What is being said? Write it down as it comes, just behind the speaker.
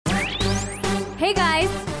Hey guys,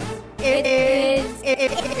 it's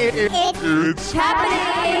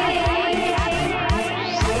happening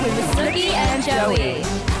with Snooki and Joey.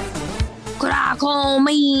 Crackle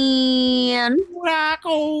man.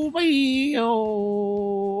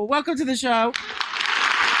 Welcome to the show.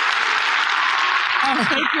 Oh,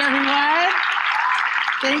 thank you, everyone.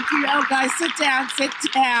 Thank you. Oh, guys, sit down.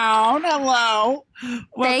 Hello.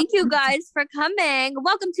 Thank you guys for coming.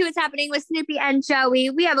 Welcome to What's Happening with Snoopy and Joey.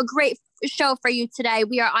 We have a great show for you today.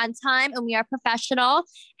 We are on time and we are professional.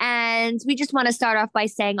 And we just want to start off by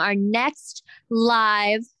saying our next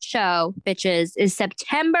live show, bitches, is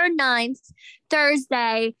September 9th,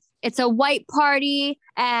 Thursday. It's a white party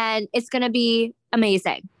and it's going to be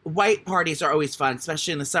amazing. White parties are always fun,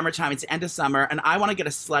 especially in the summertime. It's the end of summer, and I want to get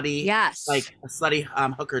a slutty,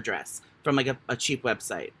 hooker dress from like a cheap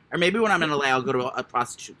website. Or maybe when I'm in LA, I'll go to a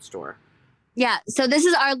prostitute store. Yeah, so this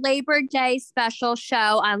is our Labor Day special show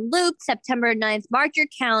on Loop, September 9th. Mark your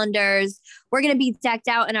calendars. We're going to be decked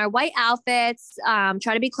out in our white outfits.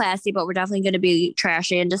 Try to be classy, but we're definitely going to be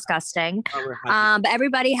trashy and disgusting. But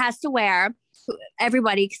everybody has to wear,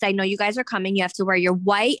 because I know you guys are coming, you have to wear your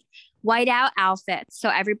white out outfits. So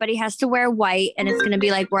everybody has to wear white, and it's going to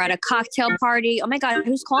be like we're at a cocktail party. Oh my God,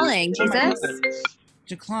 who's calling? Jesus?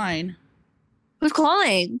 Decline. Who's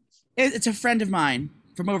calling? It's a friend of mine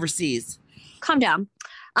from overseas. Calm down.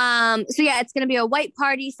 So yeah, it's going to be a white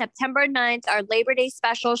party, September 9th, our Labor Day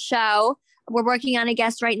special show. We're working on a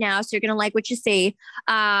guest right now, so you're going to like what you see.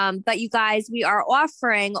 But you guys, we are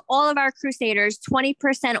offering all of our Crusaders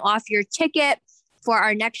 20% off your ticket for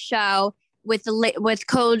our next show with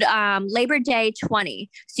code Labor Day 20.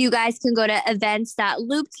 So you guys can go to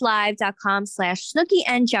events.loopslive.com/Snooki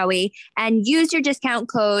and Joey and use your discount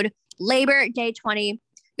code Labor Day 20.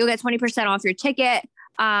 You'll get 20% off your ticket.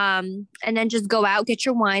 And then just go out, get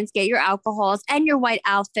your wines, get your alcohols, and your white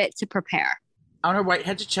outfit to prepare. On our white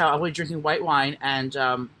head to toe, I'll be drinking white wine, and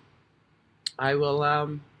I will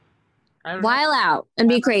While out and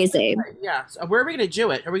be crazy. Yeah. So where are we going to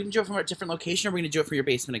do it? Are we going to do it from a different location, or are we going to do it from your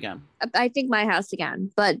basement again? I think my house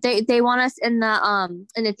again, but they want us in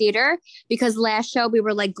the theater because last show we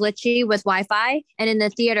were like glitchy with Wi-Fi, and in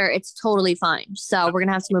the theater it's totally fine. So we're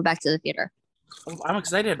gonna have to move back to the theater. I'm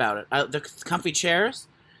excited about it. The comfy chairs.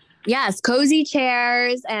 Yes, cozy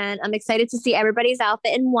chairs, and I'm excited to see everybody's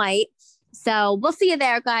outfit in white. So we'll see you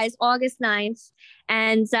there, guys, August 9th.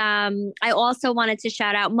 And I also wanted to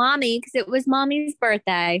shout out Mommy because it was Mommy's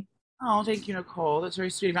birthday. Oh, thank you, Nicole. That's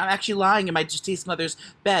very sweet of you. I'm actually lying in my deceased mother's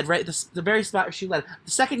bed, right? The very spot where she led.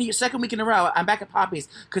 The second week in a row, I'm back at Poppy's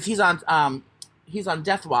because he's on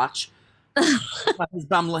death watch. He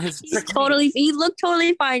looked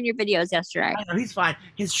totally fine in your videos yesterday. I know, he's fine.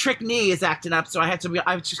 His trick knee is acting up, so I feel like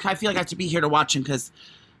I have to be here to watch him because,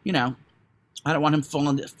 I don't want him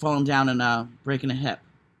falling down and breaking a hip.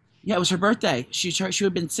 Yeah, it was her birthday. She would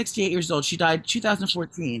have been 68 years old. She died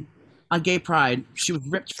 2014 on Gay Pride. She was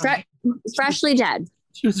ripped freshly dead.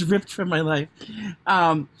 She was ripped from my life.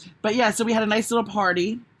 But yeah, so we had a nice little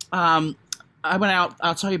party. I went out.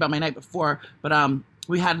 I'll tell you about my night before, but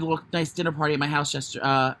we had a little nice dinner party at my house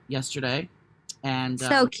yesterday, and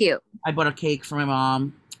so cute. I bought a cake for my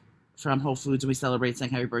mom from Whole Foods, and we celebrated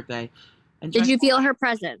saying happy birthday. And did you feel her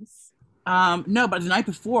presence? No, but the night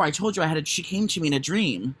before, I told you she came to me in a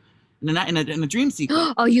dream, in a dream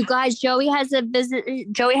sequence. Oh, you guys, Joey had a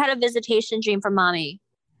visitation dream from Mommy.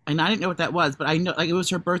 And I didn't know what that was, but I know it was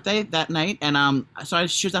her birthday that night, and so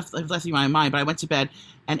she was left in my mind. But I went to bed,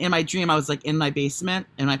 and in my dream, I was like in my basement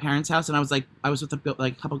in my parents' house, and I was with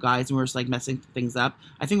a couple guys, and we were just like messing things up.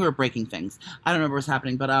 I think we were breaking things. I don't remember what was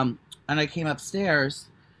happening, but and I came upstairs,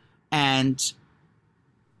 and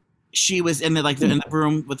she was in the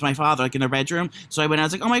room with my father, like in the bedroom. So I went, I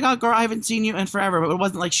was like, oh my God, girl, I haven't seen you in forever. But it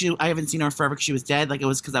wasn't like I haven't seen her forever because she was dead. Like it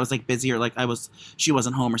was because I was like busy or like she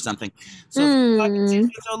wasn't home or something. So I haven't seen you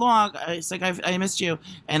so long. It's like, I missed you.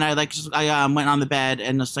 And I went on the bed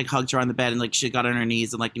and just like hugged her on the bed, and like she got on her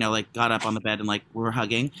knees and got up on the bed, and like we were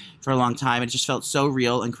hugging for a long time. It just felt so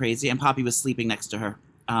real and crazy. And Poppy was sleeping next to her,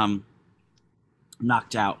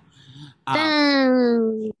 knocked out.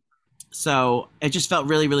 So it just felt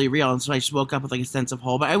really, really real. And so I just woke up with like a sense of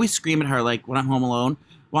whole. But I always scream at her like when I'm home alone.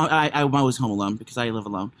 Well, I'm always home alone because I live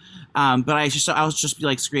alone. But I was just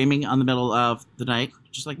like screaming on the middle of the night,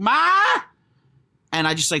 just like, Ma! And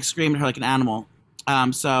I just like screamed at her like an animal.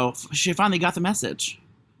 So she finally got the message.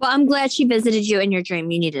 Well, I'm glad she visited you in your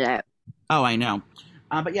dream. You needed it. Oh, I know.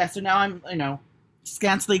 But yeah, so now I'm,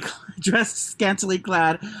 scantily dressed, scantily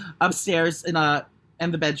clad upstairs in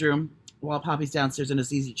the bedroom, while Poppy's downstairs in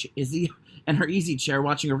her easy chair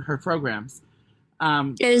watching her programs.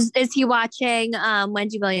 Is he watching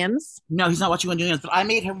Wendy Williams? No, he's not watching Wendy Williams, but I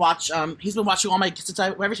made him watch. He's been watching all my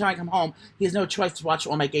every time I come home, he has no choice to watch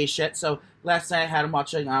all my gay shit. So last night I had him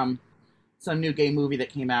watching some new gay movie that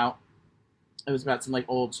came out. It was about some like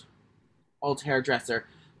old hairdresser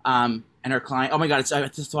and her client. Oh my god, I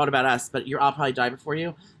just thought about us, but I'll probably die before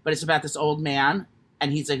you. But it's about this old man,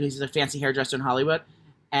 and he's a fancy hairdresser in Hollywood,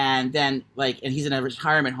 and then and he's in a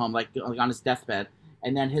retirement home, like on his deathbed.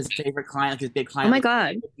 And then his favorite client, like his big client, oh my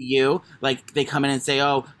god, they come in and say,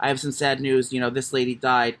 "Oh, I have some sad news. This lady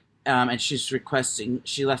died, and she's requesting.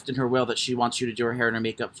 She left in her will that she wants you to do her hair and her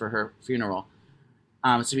makeup for her funeral."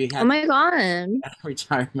 So we had oh my god,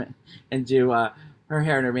 retirement and do her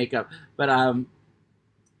hair and her makeup. But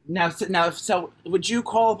so would you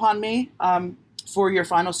call upon me for your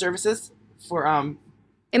final services for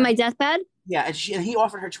in my deathbed? Yeah, and he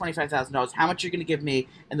offered her $25,000. How much you're going to give me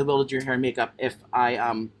in the will to do your hair and makeup if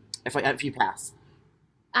you pass?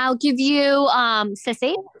 I'll give you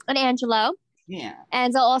Sissy and Angelo. Yeah.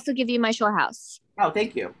 And I'll also give you my shore house. Oh,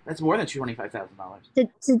 thank you. That's more than $25,000.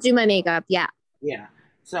 To do my makeup, yeah. Yeah.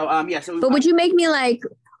 So But would you make me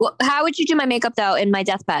how would you do my makeup though in my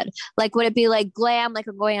deathbed? Like, would it be like glam, like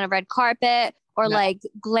I'm going on a red carpet, or like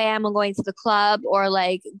glam, I'm going to the club, or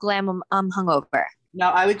like glam, I'm hungover? No,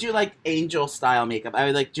 I would do like angel style makeup. I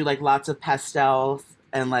would do lots of pastels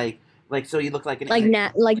and like so you look like an like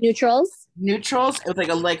neutrals. Neutrals with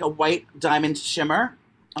like a white diamond shimmer,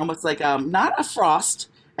 almost like not a frost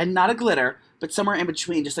and not a glitter, but somewhere in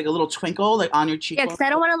between, just like a little twinkle like on your cheek. Yeah, because I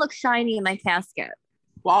don't want to look shiny in my casket.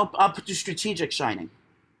 Well, I'll do strategic shining.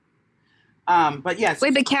 But yes.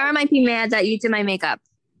 Wait, but Kara might be mad that you did my makeup.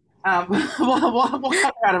 We'll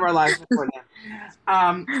cut her out of our lives before that.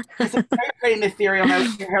 It's a very pretty and ethereal.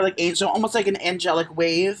 Your hair like angel, almost like an angelic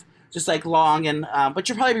wave, just like long and. But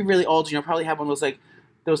you'll probably be really old. And you'll probably have one of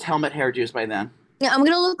those helmet hairdos by then. Yeah, I'm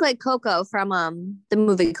gonna look like Coco from the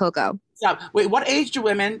movie Coco. So wait, what age do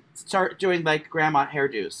women start doing like grandma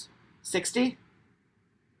hairdos? 60?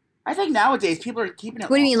 I think nowadays people are keeping it.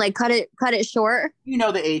 What do you mean, like cut it short? You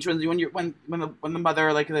know the age when the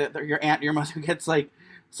mother, like your aunt, your mother gets like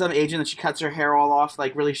some age and then she cuts her hair all off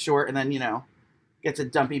like really short and then gets a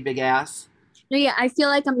dumpy big ass. No, yeah, I feel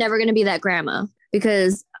like I'm never gonna be that grandma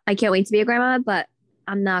because I can't wait to be a grandma, but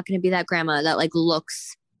I'm not gonna be that grandma that like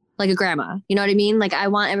looks like a grandma. You know what I mean? Like I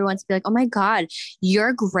want everyone to be like, oh my god,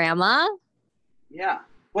 you're grandma? Yeah.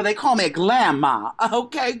 Well, they call me a glamma.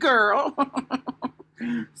 Okay, girl.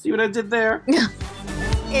 See what I did there?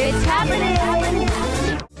 It's happening.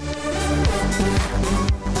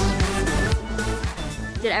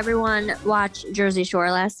 Did everyone watch Jersey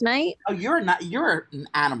Shore last night? Oh, you're an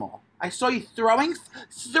animal. I saw you throwing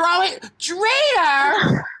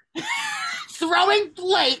traitor, throwing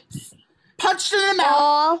plates, punched in the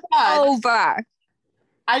mouth. All over.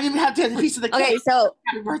 I didn't even have to have a piece of the cake. Okay, so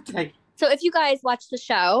happy birthday. So if you guys watch the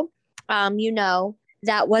show, you know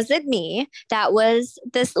that wasn't me. That was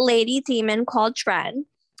this lady demon called Tren.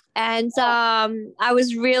 And I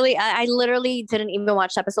literally didn't even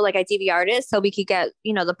watch the episode. Like I DVR'd it so we could get,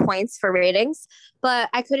 the points for ratings. But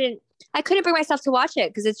I couldn't bring myself to watch it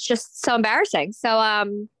because it's just so embarrassing.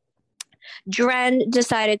 So Dren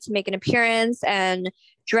decided to make an appearance, and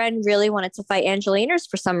Dren really wanted to fight Angeliners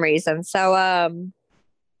for some reason. So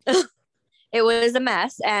it was a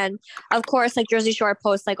mess. And of course, like Jersey Shore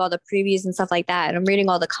posts like all the previews and stuff like that. And I'm reading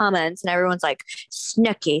all the comments and everyone's like,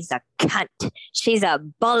 Snooki's a cunt. She's a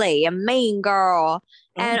bully, a mean girl.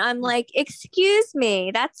 And I'm like, excuse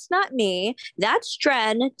me, that's not me. That's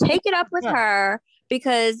Dren. Take it up with her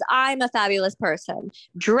because I'm a fabulous person.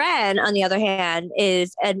 Dren, on the other hand,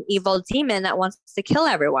 is an evil demon that wants to kill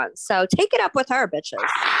everyone. So take it up with her, bitches.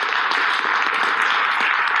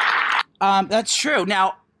 That's true.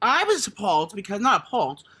 Now, I was appalled not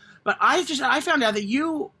appalled, but I found out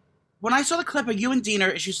that when I saw the clip of you and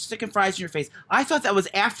Dina, she was sticking fries in your face. I thought that was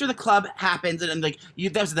after the club happened, and that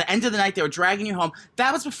was the end of the night. They were dragging you home.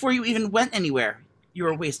 That was before you even went anywhere. You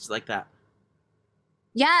were wasted like that.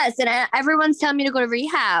 Yes, and everyone's telling me to go to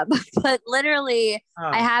rehab, but literally,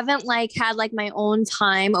 I haven't had my own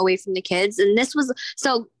time away from the kids, and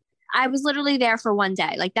I was literally there for one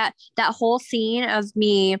day. Like that whole scene of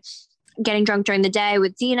me getting drunk during the day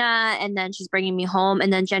with Dina, and then she's bringing me home,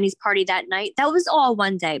 and then Jenny's party that night. That was all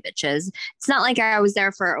one day, bitches. It's not like I was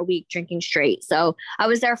there for a week drinking straight. So I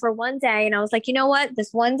was there for one day, and I was like, you know what?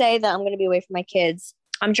 This one day that I'm going to be away from my kids,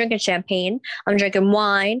 I'm drinking champagne. I'm drinking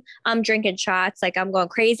wine. I'm drinking shots. Like I'm going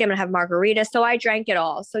crazy. I'm going to have margaritas. So I drank it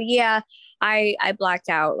all. So yeah, I blacked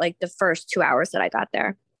out like the first 2 hours that I got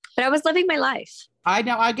there, but I was living my life. I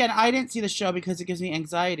know. Again, I didn't see the show because it gives me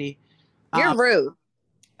anxiety. You're rude.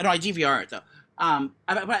 No, I DVR it though.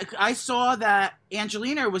 I saw that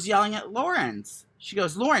Angelina was yelling at Lawrence. She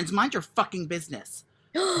goes, Lawrence, mind your fucking business.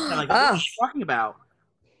 I'm like, what are you talking about?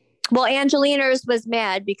 Well, Angelina's was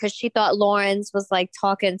mad because she thought Lawrence was like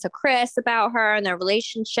talking to Chris about her and their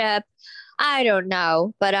relationship. I don't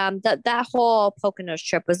know, but that whole Poconos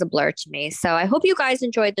trip was a blur to me. So I hope you guys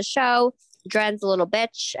enjoyed the show. Dren's a little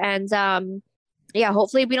bitch, and yeah,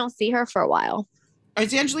 hopefully we don't see her for a while.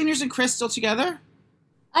 Is Angelina's and Chris still together?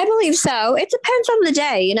 I believe so. It depends on the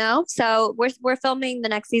day, you know. So we're filming the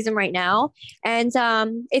next season right now, and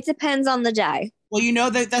it depends on the day. Well, you know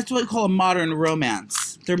that's what we call a modern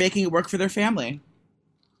romance. They're making it work for their family.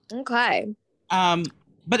 Okay.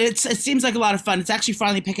 But it seems like a lot of fun. It's actually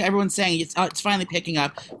finally picking. Everyone's saying it's finally picking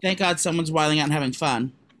up. Thank God someone's wilding out and having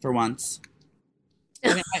fun for once.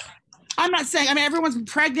 I mean, I'm not saying. I mean, everyone's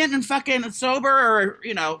pregnant and fucking sober, or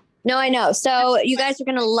you know. No, I know. So you guys are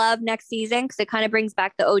gonna love next season because it kind of brings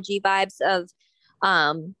back the OG vibes of,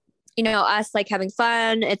 you know, us like having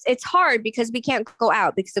fun. It's hard because we can't go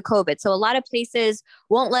out because of COVID. So a lot of places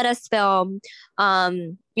won't let us film.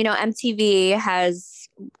 You know, MTV has,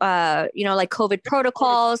 you know, like COVID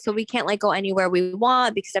protocols. So we can't like go anywhere we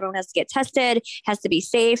want because everyone has to get tested, has to be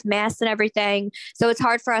safe, masks and everything. So it's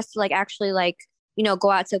hard for us to like actually like, you know,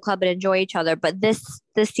 go out to a club and enjoy each other. But this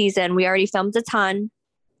season, we already filmed a ton.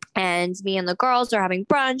 And me and the girls are having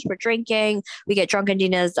brunch. We're drinking. We get drunk in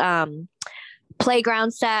Dina's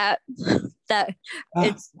playground set. That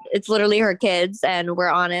it's literally her kids, and we're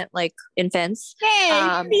on it like infants. Hey,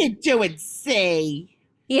 what are you doing, say?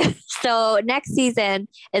 Yeah. So next season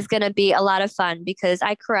is gonna be a lot of fun because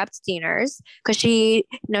I corrupt Diners because she,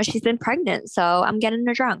 you know, she's been pregnant. So I'm getting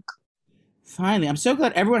her drunk. Finally, I'm so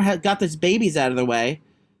glad everyone got these babies out of the way.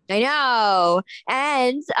 I know.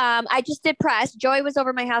 And I just did press. Joey was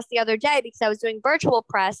over my house the other day because I was doing virtual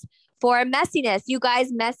press for Messiness. You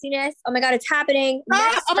guys, Messiness. Oh my God, it's happening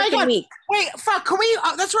next week. Wait, fuck. Can we?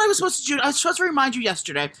 That's what I was supposed to do. I was supposed to remind you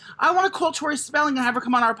yesterday. I want to call Tori Spelling and have her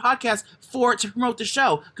come on our podcast to promote the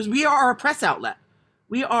show because we are a press outlet.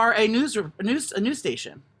 We are a news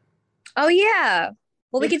station. Oh yeah.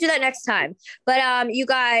 Well, we can do that next time. But you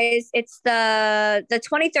guys, it's the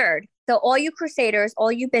 23rd. So all you Crusaders,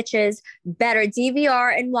 all you bitches, better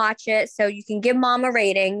DVR and watch it so you can give Mama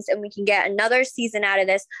ratings and we can get another season out of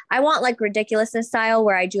this. I want like Ridiculousness style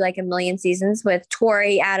where I do like a million seasons with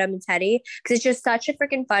Tori, Adam, and Teddy because it's just such a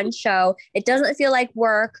freaking fun show. It doesn't feel like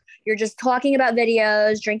work. You're just talking about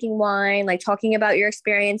videos, drinking wine, like talking about your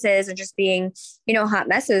experiences and just being, you know, hot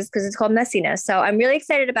messes because it's called Messiness. So I'm really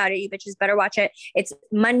excited about it. You bitches better watch it. It's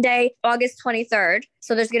Monday, August 23rd.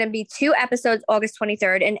 So there's going to be 2 episodes August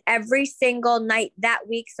 23rd and every single night that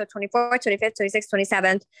week. So 24th, 25th, 26th,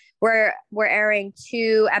 27th, we're airing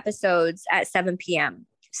 2 episodes at 7 p.m.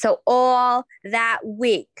 So all that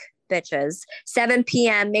week, bitches, 7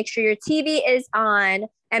 p.m. Make sure your TV is on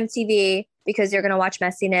MTV because you're going to watch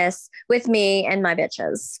Messiness with me and my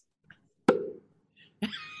bitches.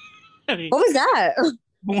 What was that?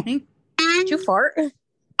 Boing. Did you fart?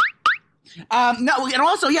 No, and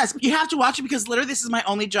also, yes, you have to watch it because literally this is my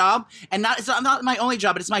only job. And it's not my only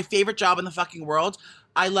job, but it's my favorite job in the fucking world.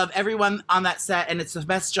 I love everyone on that set, and it's the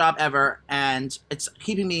best job ever. And it's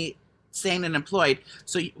keeping me sane and employed.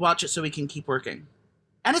 So you watch it so we can keep working.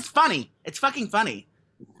 And it's funny. It's fucking funny.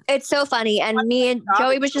 It's so funny. And me and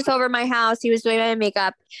Joey was just over my house. He was doing my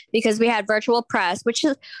makeup because we had virtual press, which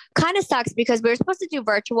kind of sucks because we were supposed to do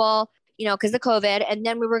virtual, you know, because of COVID. And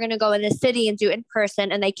then we were going to go in the city and do in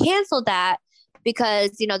person. And they canceled that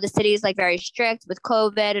because, you know, the city is like very strict with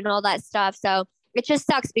COVID and all that stuff. So it just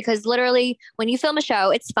sucks because literally when you film a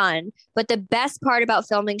show, it's fun. But the best part about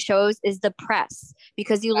filming shows is the press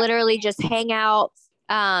because you literally just hang out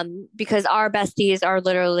because our besties are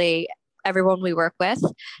literally everyone we work with.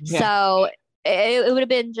 Yeah. So it would have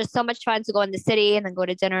been just so much fun to go in the city and then go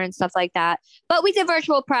to dinner and stuff like that. But we did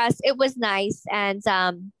virtual press. It was nice. And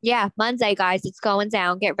yeah, Monday, guys, it's going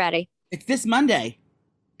down. Get ready. It's this Monday.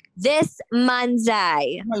 This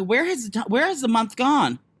Monday. Where has the month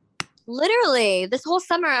gone? Literally this whole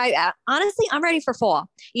summer. Honestly, I'm ready for fall.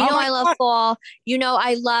 You know, I love fall. You know,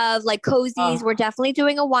 I love like cozies. We're definitely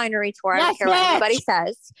doing a winery tour. I don't care what anybody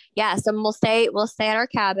says. Yes. And we'll stay at our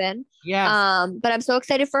cabin. Yeah. But I'm so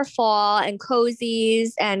excited for fall and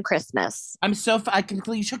cozies and Christmas. I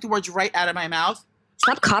completely took the words right out of my mouth.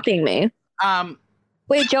 Stop copying me.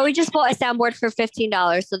 Wait, Joey just bought a soundboard for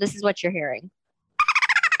 $15. So this is what you're hearing.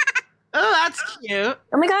 Oh, that's cute.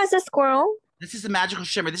 Oh my God, it's a squirrel. This is a magical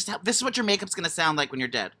shimmer. This is what your makeup's gonna sound like when you're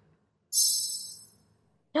dead.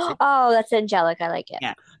 Oh, that's angelic. I like it.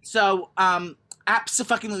 Yeah. So,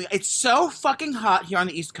 absolutely, it's so fucking hot here on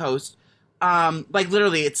the East Coast. Like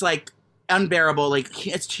literally, it's like unbearable. Like,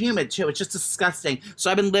 it's humid too. It's just disgusting. So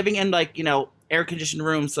I've been living in like, air conditioned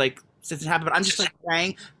rooms like since it happened. But I'm just like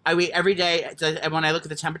praying. I wait every day when I look at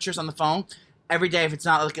the temperatures on the phone. Every day, if it's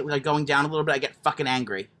not like going down a little bit, I get fucking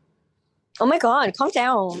angry. Oh my God, calm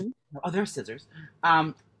down. Oh, there's scissors.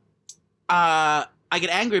 I get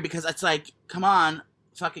angry because it's like, come on,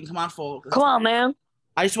 full. Come on, man.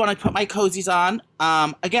 I just want to put my cozies on.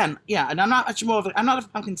 Again, yeah, and I'm not a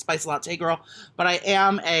pumpkin spice latte girl, but I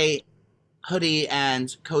am a hoodie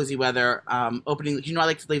and cozy weather. Opening, I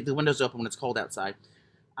like to leave the windows open when it's cold outside.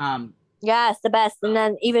 Yes, the best. And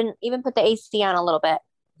then even put the AC on a little bit.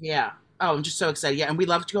 Yeah. Oh, I'm just so excited. Yeah, and we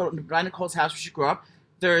love to go to Brian Nicole's house where she grew up.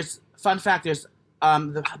 There's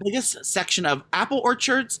the biggest section of apple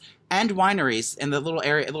orchards and wineries in the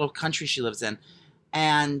little country she lives in,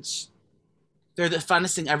 and they're the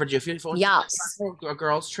funnest thing ever to do. If you Yes. a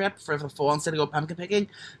girls trip for the fall, instead of go pumpkin picking,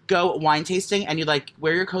 go wine tasting, and you like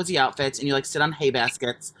wear your cozy outfits and you like sit on hay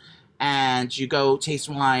baskets, and you go taste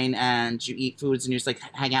wine and you eat foods and you just like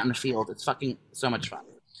hang out in the field. It's fucking so much fun.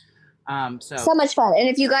 So much fun. And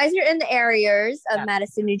if you guys are in the areas of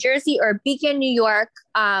Madison, New Jersey or Beacon, New York,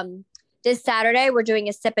 this Saturday, we're doing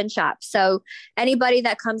a sip and shop. So anybody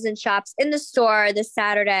that comes and shops in the store this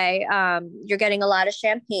Saturday, you're getting a lot of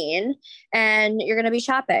champagne and you're going to be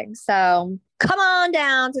shopping. So come on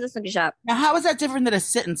down to the sip and shop. Now, how is that different than a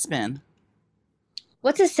sit and spin?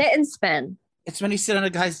 What's a sit and spin? It's when you sit on a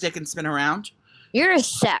guy's dick and spin around. You're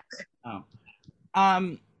sick. Oh.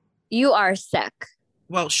 You are sick.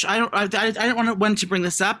 Well, I don't want when to bring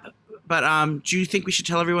this up, but do you think we should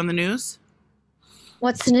tell everyone the news?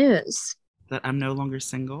 What's the news? That I'm no longer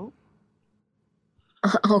single.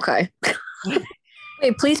 Okay.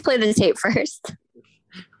 Wait, please play the tape first.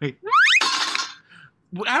 Wait. I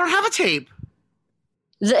don't have a tape.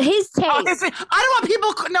 His tape. Oh, I don't want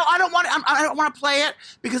people. No, I don't want to play it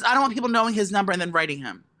because I don't want people knowing his number and then writing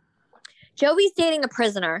him. Joey's dating a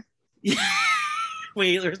prisoner.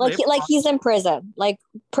 Wait, like he's in prison, like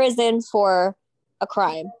prison for a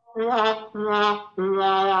crime.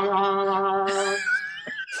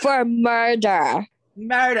 For murder.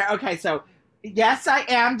 Murder. Okay, so yes, I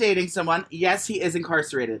am dating someone. Yes, he is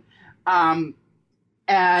incarcerated. And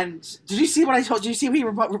did you see what I told you? Did you see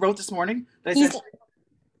what he wrote this morning?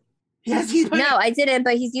 Yes, no, I didn't,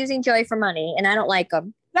 but he's using Joey for money, and I don't like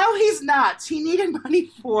him. No, he's not. He needed money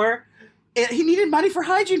for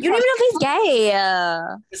hygiene. You don't even know if he's gay.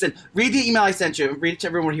 Listen, read the email I sent you. Read it to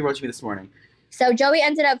everyone what he wrote to me this morning. So Joey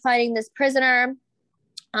ended up finding this prisoner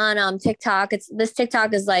on TikTok. This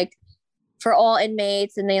TikTok is like for all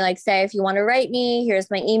inmates, and they like say, if you want to write me, here's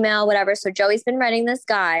my email, whatever. So Joey's been writing this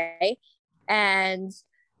guy, and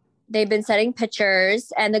they've been sending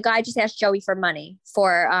pictures, and the guy just asked Joey for money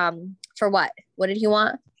for what? What did he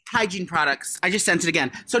want? Hygiene products. I just sent it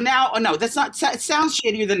again. So now, no, that's not. It sounds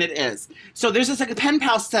shadier than it is. So there's this like a pen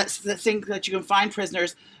pal thing that you can find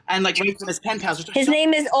prisoners and like write them as pen pals. His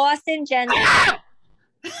name is Austin Jennings.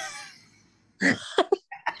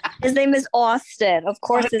 His name is Austin. Of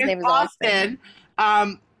course, his name is Austin.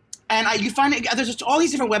 And you find it. There's just all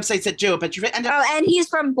these different websites that do it, but you end up. Oh, and he's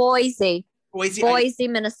from Boise. Boise,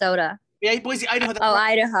 Minnesota. Yeah, Boise, Idaho.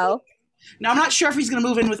 Idaho. Now, I'm not sure if he's going to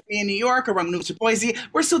move in with me in New York or I'm going to move to Boise.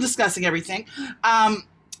 We're still discussing everything. Tell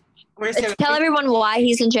everyone why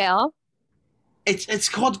he's in jail. It's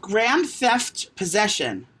called grand theft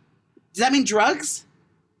possession. Does that mean drugs?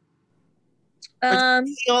 Or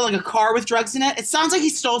steal like a car with drugs in it? It sounds like he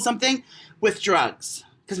stole something with drugs.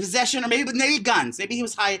 Because possession, or maybe guns. Maybe he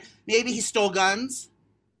was high. Maybe he stole guns.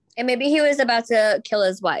 And maybe he was about to kill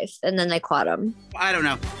his wife, and then they caught him. I don't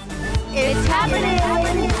know. It's happening.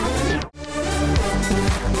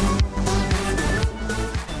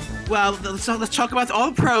 Well, so let's talk about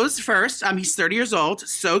all the pros first. He's 30 years old.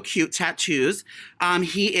 So cute. Tattoos.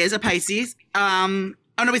 He is a Pisces. Oh,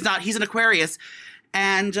 no, he's not. He's an Aquarius.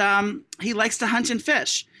 And he likes to hunt and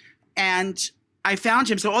fish. And I found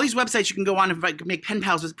him. So all these websites you can go on and make pen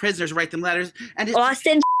pals with prisoners, write them letters. And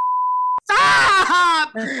Austin.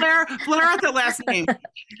 Stop! Blur out the last name.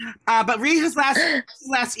 But read his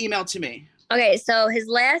last email to me. Okay, so his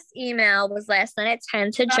last email was last night at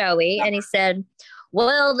 10 to Joey. And he said,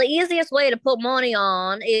 well, the easiest way to put money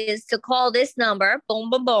on is to call this number, boom,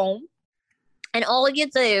 boom, boom. And all you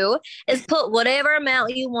do is put whatever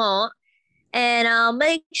amount you want and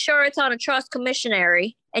make sure it's on a trust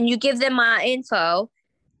commissionary. And you give them my info.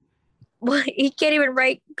 Well, he can't even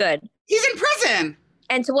write good. He's in prison.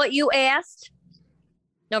 And to what you asked.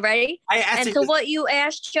 No, ready? I asked and to what you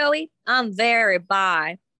asked, Joey, I'm very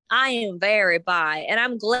bi. I am very bi, and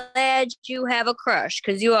I'm glad you have a crush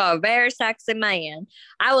because you are a very sexy man.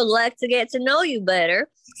 I would like to get to know you better.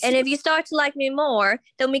 And if you start to like me more,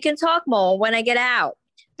 then we can talk more when I get out.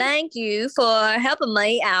 Thank you for helping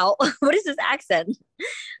me out. What is this accent?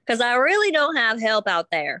 Because I really don't have help out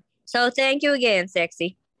there. So thank you again,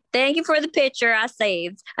 sexy. Thank you for the picture I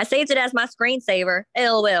saved. I saved it as my screensaver.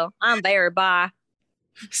 LOL. I'm very bi.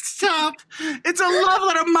 Stop. It's a love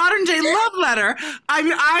letter, modern day love letter. I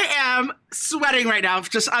mean, I am sweating right now.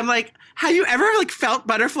 I'm like, have you ever like felt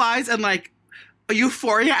butterflies and like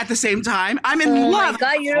euphoria at the same time? I'm in love. Oh my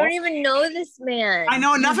God, you don't even know this man. I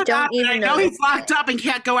know enough about it. I know he's locked man. up and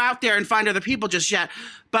can't go out there and find other people just yet.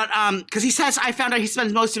 But because he says, I found out he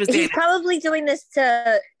spends most of his day. He's probably doing this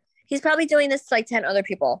to like 10 other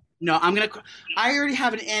people. No, I already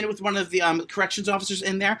have an in with one of the corrections officers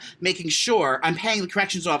in there, making sure I'm paying the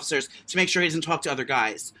corrections officers to make sure he doesn't talk to other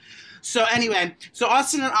guys. So anyway,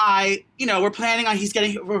 Austin and I, we're planning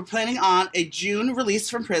on a June release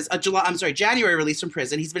from prison, January release from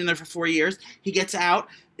prison. He's been in there for 4 years. He gets out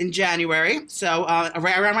in January, so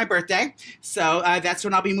right around my birthday. So that's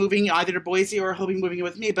when I'll be moving either to Boise or he'll be moving in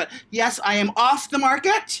with me. But yes, I am off the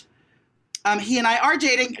market. He and I are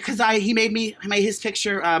dating because he made his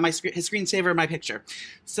picture, his screensaver, my picture.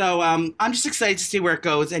 So I'm just excited to see where it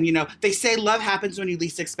goes. And they say love happens when you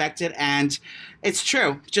least expect it, and it's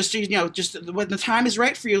true. Just when the time is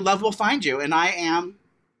right for you, love will find you. And I'm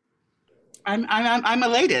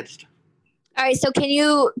elated. All right. So can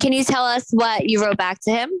you tell us what you wrote back to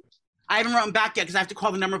him? I haven't written back yet because I have to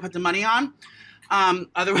call the number and put the money on.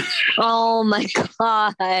 Otherwise. Oh my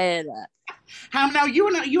God. Now you,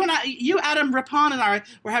 Adam Rapon, and I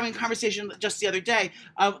were having a conversation just the other day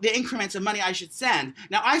of the increments of money I should send.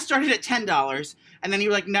 Now I started at $10, and then you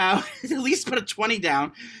were like, no, at least put a 20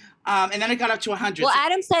 down, and then it got up to 100. Well,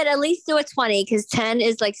 Adam said at least do a 20 because 10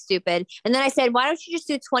 is like stupid, and then I said, why don't you just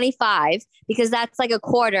do 25 because that's like a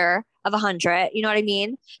quarter of 100. You know what I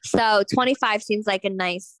mean? So 25 seems like a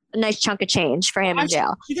nice chunk of change for him in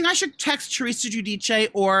jail. Do you think I should text Teresa Giudice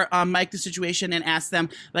or Mike the Situation and ask them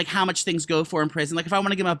like how much things go for in prison? Like if I want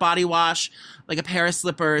to give him a body wash, like a pair of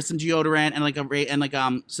slippers, some deodorant,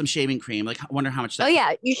 and some shaving cream. Like I wonder how much that. Oh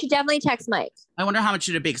yeah, you should definitely text Mike. I wonder how much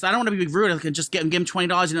should it be because I don't want to be rude. I can just give him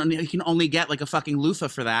 $20 and he can only get like a fucking loofah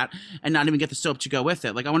for that and not even get the soap to go with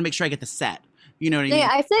it. Like I want to make sure I get the set. You know what I mean? Yeah,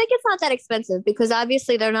 I feel like it's not that expensive because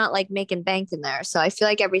obviously they're not like making bank in there. So I feel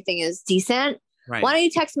like everything is decent. Right. Why don't you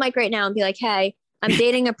text Mike right now and be like, hey, I'm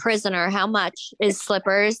dating a prisoner. How much is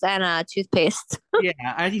slippers and toothpaste? Yeah,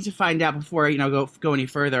 I need to find out before go any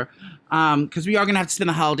further, because we are going to have to spend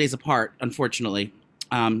the holidays apart, unfortunately,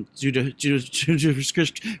 due to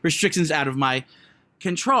restrictions out of my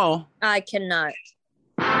control. I cannot.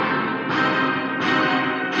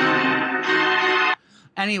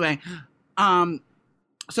 Anyway,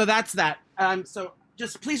 so that's that. So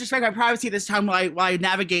just please respect my privacy this time while I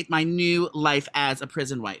navigate my new life as a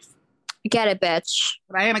prison wife. Get it, bitch.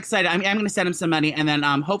 But I am excited. I'm going to send him some money, and then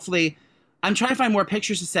hopefully, I'm trying to find more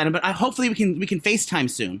pictures to send him. But hopefully we can FaceTime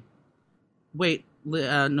soon. Wait,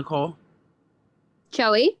 Nicole.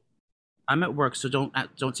 Joey. I'm at work, so don't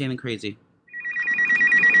say anything crazy.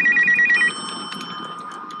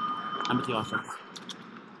 I'm at the office.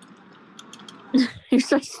 You're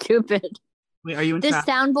so stupid. Wait, are you in This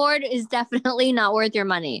traffic? soundboard is definitely not worth your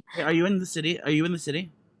money. Wait, are you in the city?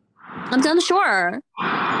 I'm down the shore.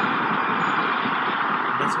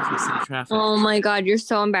 That's supposed to be city traffic. Oh my God, you're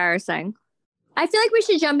so embarrassing. I feel like we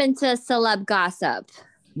should jump into celeb gossip.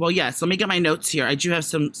 Well, yes. Let me get my notes here. I do have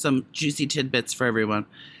some juicy tidbits for everyone.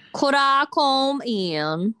 Come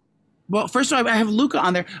in. Well, first of all, I have Luca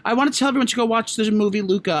on there. I want to tell everyone to go watch the movie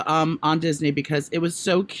Luca on Disney because it was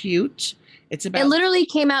so cute. It literally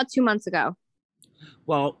came out 2 months ago.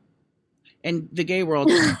 Well, in the gay world,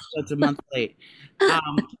 it's a month late.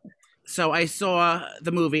 So I saw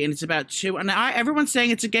the movie, and it's about two. And everyone's saying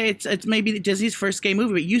it's a gay. It's maybe Disney's first gay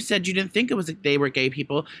movie. But you said you didn't think it was they were gay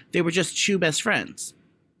people. They were just two best friends.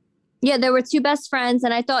 Yeah, there were two best friends,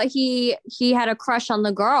 and I thought he had a crush on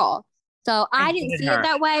the girl. So I didn't see it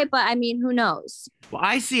that way, but I mean, who knows? Well,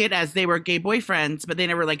 I see it as they were gay boyfriends, but they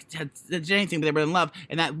never did anything. But they were in love,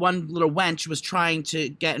 and that one little wench was trying to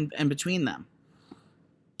get in between them.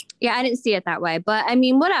 Yeah, I didn't see it that way, but I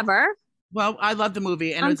mean, whatever. Well, I love the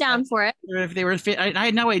movie, and I'm down for it. If they were, I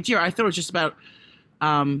had no idea. I thought it was just about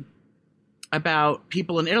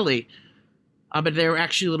people in Italy, but they were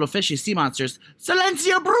actually little fishy sea monsters.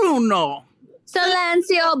 Silenzio Bruno.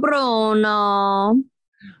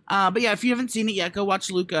 But yeah, if you haven't seen it yet, go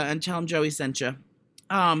watch Luca and tell him Joey sent you.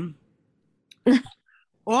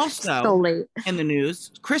 Also, So late. in the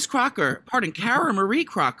news, Cara Marie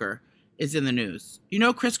Crocker is in the news. You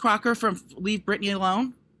know Chris Crocker from Leave Britney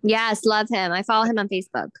Alone? Yes, love him. I follow him on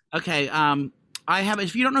Facebook. Okay,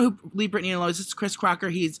 if you don't know who Leave Britney Alone is, this is Chris Crocker.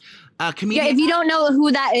 He's a comedian. Yeah, if you don't know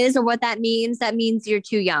who that is or what that means you're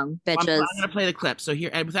too young, bitches. I'm going to play the clip. So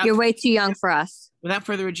here, and You're way too young for us. Without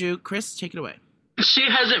further ado, Chris, take it away. She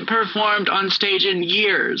hasn't performed on stage in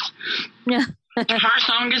years. Yeah. Her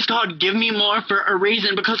song is called Give Me More for a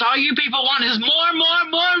reason, because all you people want is more, more,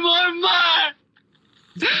 more, more, more.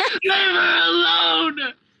 Leave her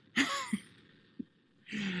alone.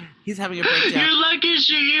 He's having a breakdown. You're lucky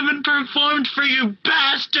she even performed for you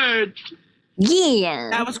bastards. Yeah.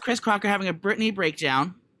 That was Chris Crocker having a Britney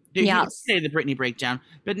breakdown. Yes. He say the Britney breakdown.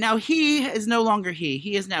 But now he is no longer he.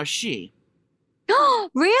 He is now she.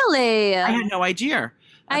 Really? I had no idea.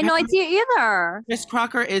 I had no idea either. Chris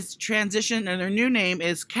Crocker is transitioned, and her new name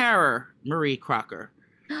is Cara Marie Crocker.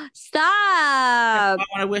 Stop. I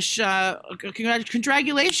want to wish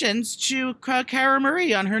congratulations to Cara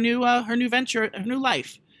Marie on her new venture, her new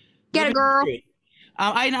life. Get it, girl.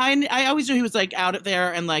 I always knew he was like out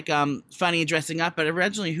there and like funny dressing up, but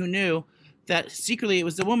originally who knew that secretly it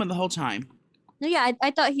was the woman the whole time? No, yeah,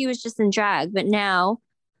 I thought he was just in drag, but now,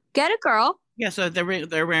 get it, girl. Yeah, so they're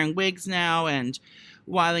wearing wigs now and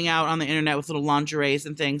whiling out on the internet with little lingeries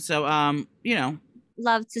and things. So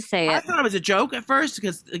Love to say it. I thought it was a joke at first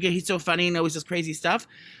because again he's so funny and always does crazy stuff.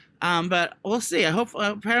 But we'll see. I hope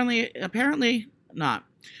apparently not.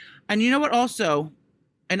 And you know what? Also,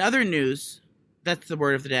 in other news, that's the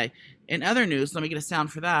word of the day. In other news, let me get a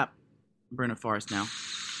sound for that. Bruno Forest now.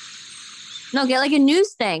 No, get like a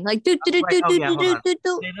news thing, like do do do do do do do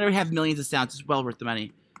do. They already have millions of sounds. It's well worth the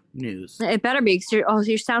money. News. It better be.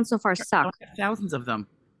 Your sounds so far suck. Thousands of them.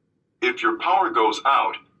 If your power goes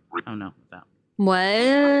out, Oh no, that. What?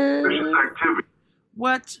 suspicious activity.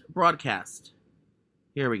 What broadcast?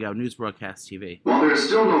 Here we go. News broadcast TV. While there is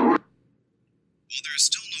still no word.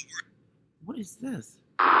 What is this?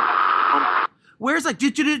 Where's like?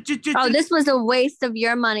 Oh, this was a waste of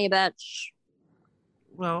your money, bitch.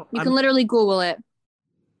 Well, You can literally Google it.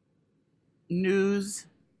 News.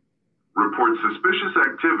 Report suspicious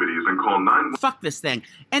activities and call 911. Fuck this thing.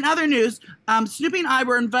 In other news, Snoopy and I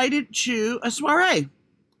were invited to a soiree,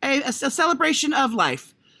 a celebration of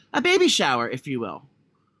life, a baby shower, if you will.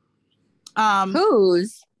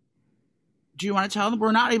 Whose? Do you want to tell them?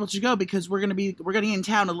 We're not able to go because we're getting in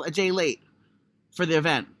town a day late for the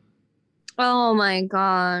event. Oh my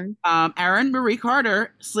god. Aaron Marie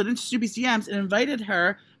Carter slid into Snoopy's DMs and invited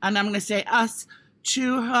her, and I'm going to say us,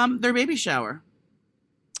 to their baby shower.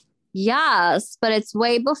 Yes, but it's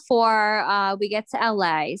way before we get to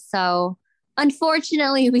LA. So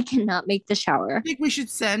unfortunately, we cannot make the shower. I think we should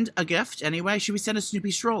send a gift anyway. Should we send a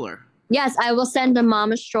Snoopy stroller? Yes, I will send a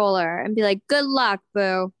mama stroller and be like, good luck,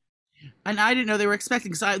 boo. And I didn't know they were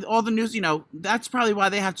expecting, because all the news, that's probably why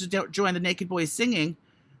they have to join the Naked Boys singing.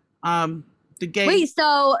 The gay. Wait,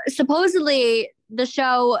 so supposedly the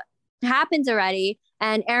show happened already,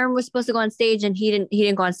 and Aaron was supposed to go on stage, and he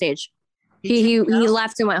didn't go on stage. He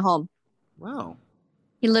left and went home. Whoa.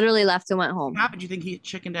 He literally left and went home. What happened? Do you think he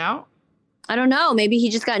chickened out? I don't know. Maybe he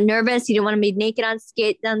just got nervous. He didn't want to be naked on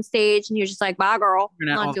stage, and he was just like, bye, girl. I'm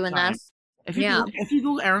not doing this. If you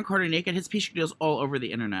Google Aaron Carter naked, his picture goes all over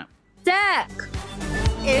the internet. Sick.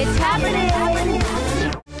 It's happening.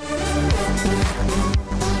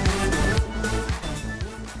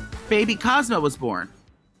 Baby Cosmo was born.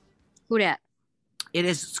 Who dat? It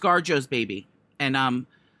is ScarJo's baby. And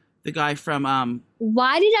the guy from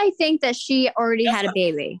Why did I think that she already had a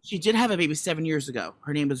baby? she did have a baby 7 years ago.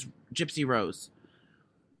 Her name was Gypsy Rose.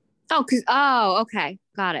 Oh, okay.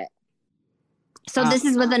 Got it. So this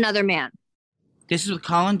is with another man. This is with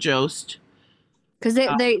Colin Jost. Because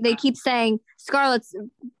they keep saying Scarlett's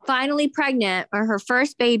finally pregnant or her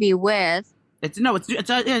first baby with. It's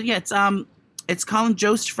Colin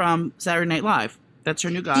Jost from Saturday Night Live. That's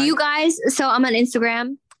her new guy. Do you guys? So I'm on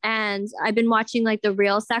Instagram and I've been watching like the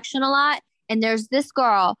reel section a lot. And there's this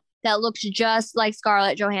girl that looks just like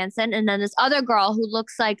Scarlett Johansson, and then this other girl who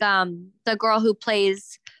looks like the girl who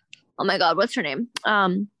plays. Oh my God, what's her name?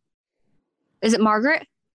 Is it Margaret?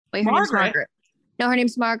 Wait, her name's Margaret. No, her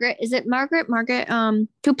name's Margaret. Is it Margaret? Margaret,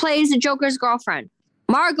 who plays the Joker's girlfriend.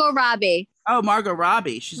 Margot Robbie. Oh, Margot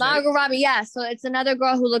Robbie. She's Margot Robbie, yeah. So it's another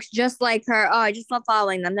girl who looks just like her. Oh, I just love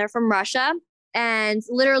following them. They're from Russia. And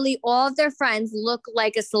literally all of their friends look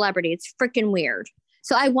like a celebrity. It's freaking weird.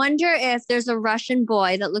 So I wonder if there's a Russian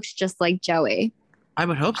boy that looks just like Joey. I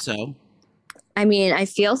would hope so. I mean, I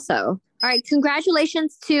feel so. All right.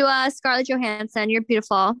 Congratulations to Scarlett Johansson. You're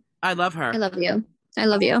beautiful. I love her. I love you. I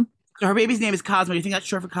love you. So her baby's name is Cosmo. You think that's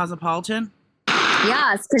short for Cosmopolitan?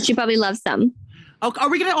 Yes, because she probably loves them. Oh, are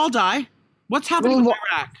we gonna all die? What's happening with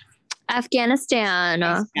Iraq? Afghanistan.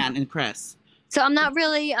 And Chris. So I'm not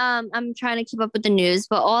really, I'm trying to keep up with the news,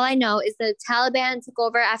 but all I know is the Taliban took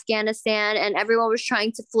over Afghanistan and everyone was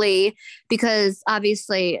trying to flee because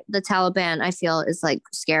obviously the Taliban, I feel, is like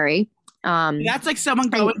scary. That's like someone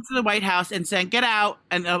going to the White House and saying, get out,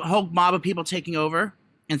 and a whole mob of people taking over.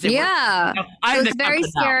 And saying, yeah. So it's very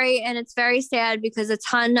scary and it's very sad because a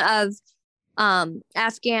ton of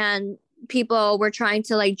Afghan people were trying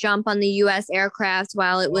to like jump on the US aircraft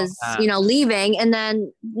while it was, leaving, and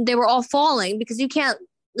then they were all falling because you can't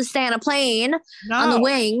stay on a plane on the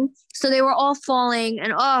wing. So they were all falling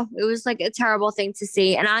and it was like a terrible thing to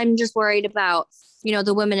see. And I'm just worried about,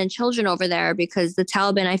 the women and children over there because the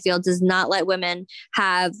Taliban, I feel, does not let women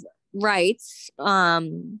have rights.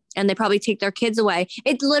 And they probably take their kids away.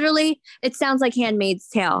 It sounds like Handmaid's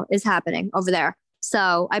Tale is happening over there.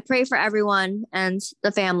 So I pray for everyone and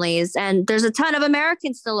the families. And there's a ton of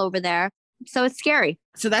Americans still over there. So it's scary.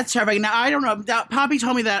 So that's terrifying. Now, I don't know. Poppy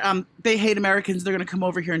told me that they hate Americans. They're going to come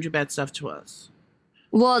over here and do bad stuff to us.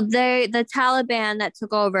 Well, the Taliban that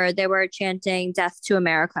took over, they were chanting death to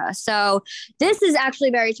America. So this is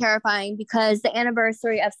actually very terrifying because the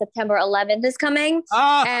anniversary of September 11th is coming.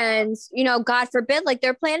 And, God forbid, like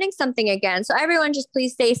they're planning something again. So everyone just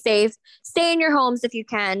please stay safe. Stay in your homes if you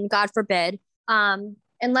can, God forbid. And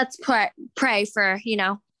let's pray for,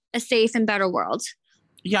 a safe and better world.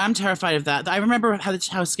 Yeah, I'm terrified of that. I remember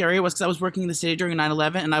how scary it was because I was working in the city during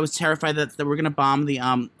 9/11, and I was terrified that we're going to bomb the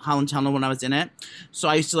Holland Tunnel when I was in it. So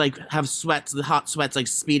I used to like have the hot sweats, like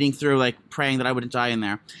speeding through, like praying that I wouldn't die in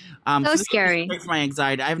there. So scary. Great for my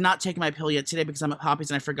anxiety. I have not taken my pill yet today because I'm at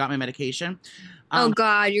Poppy's and I forgot my medication. Oh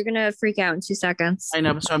God, you're going to freak out in 2 seconds. I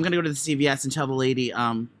know, so I'm going to go to the CVS and tell the lady,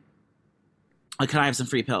 can I have some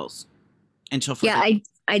free pills? And she'll forget. Yeah,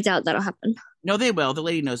 I doubt that'll happen. No, they will. The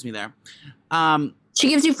lady knows me there. She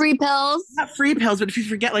gives you free pills? Not free pills, but if you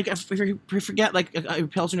forget, like,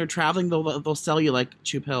 pills when you're traveling, they'll sell you, like,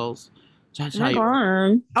 2 pills. Oh, my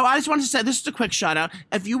God. Oh, I just wanted to say, this is a quick shout out.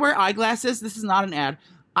 If you wear eyeglasses, this is not an ad.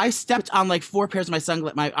 I stepped on, like, 4 pairs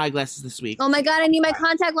of my eyeglasses this week. Oh, my God, I need my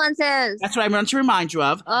contact lenses. That's what I wanted to remind you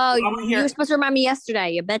of. Oh, you were supposed to remind me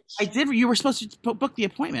yesterday, you bitch. I did. You were supposed to book the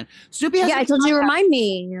appointment. Snoopy has I told you to remind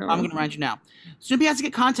me. I'm going to remind you now. Snoopy has to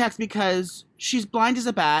get contacts because she's blind as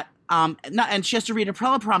a bat. And she has to read a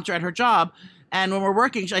teleprompter at her job. And when we're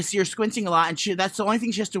working, I see her squinting a lot, and that's the only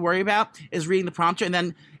thing she has to worry about is reading the prompter. And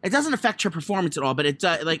then it doesn't affect her performance at all. But it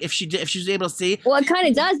does, like if she was able to see. Well, it kind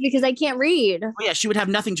of does because I can't read. Oh, yeah, she would have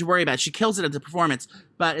nothing to worry about. She kills it at the performance,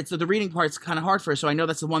 but the reading part's kind of hard for her. So I know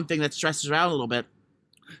that's the one thing that stresses her out a little bit.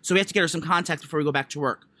 So we have to get her some contacts before we go back to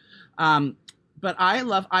work. But I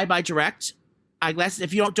love iBuyDirect eyeglasses.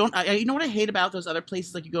 If you don't, you know what I hate about those other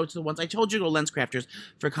places? Like you go to the ones I told you to go LensCrafters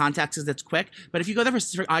for contacts because that's quick. But if you go there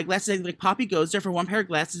for eyeglasses, like Poppy goes there for 1 pair of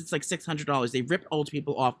glasses, it's like $600. They rip old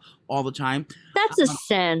people off all the time. That's a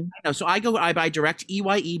sin. I know. So I go iBuyDirect,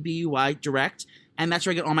 EYEBUY Direct, and that's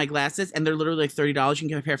where I get all my glasses. And they're literally like $30. You can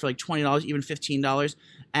get a pair for like $20, even $15,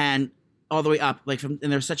 and all the way up. And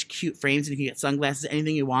they're such cute frames, and you can get sunglasses,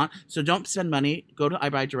 anything you want. So don't spend money. Go to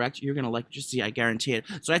iBuyDirect. You're gonna like what you see. I guarantee it.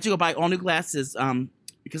 So I had to go buy all new glasses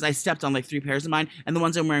because I stepped on like 3 pairs of mine, and the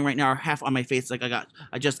ones I'm wearing right now are half on my face. Like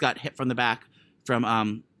I just got hit from the back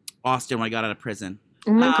from Austin when I got out of prison.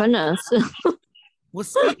 Oh my goodness. Well,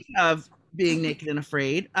 speaking of being naked and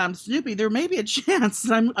afraid, Snoopy, there may be a chance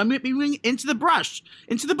that I'm going to be moving into the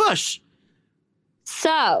bush.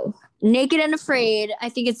 So, Naked and Afraid, I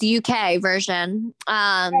think it's the UK version.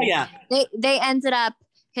 Yeah. They ended up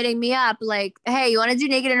hitting me up like, hey, you want to do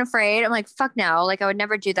Naked and Afraid? I'm like, fuck no. Like, I would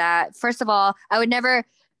never do that. First of all, I would never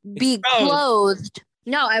be clothed.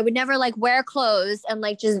 No, I would never like wear clothes and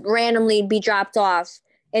like just randomly be dropped off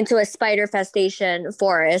into a spider festation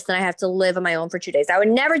forest and I have to live on my own for 2 days. I would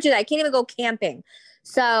never do that. I can't even go camping.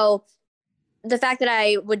 So the fact that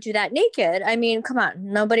I would do that naked, I mean, come on.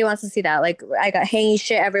 Nobody wants to see that. Like I got hanging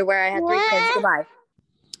shit everywhere. I had 3 kids. Goodbye.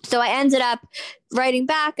 So I ended up writing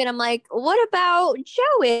back and I'm like, what about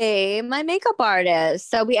Joey, my makeup artist?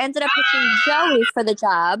 So we ended up picking Joey for the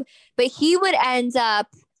job, but he would end up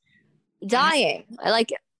dying.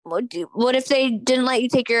 Like, what if they didn't let you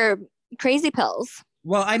take your crazy pills?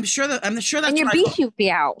 Well, I'm sure that's and your beef would be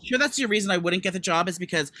out. I'm sure that's the reason I wouldn't get the job is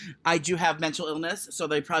because I do have mental illness, so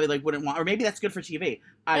they probably like wouldn't want, or maybe that's good for TV.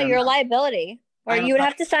 You're a liability, or you would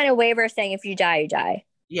have to sign a waiver saying if you die, you die.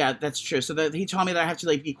 Yeah, that's true. So he told me that I have to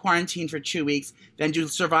like be quarantined for 2 weeks, then do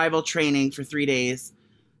survival training for 3 days,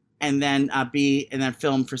 and then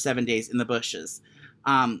film for 7 days in the bushes.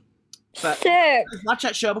 But Sick. watch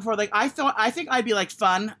that show before. Like I think I'd be like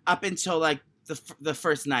fun up until like the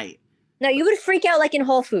first night. No, you would freak out like in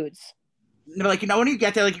Whole Foods. No, like when you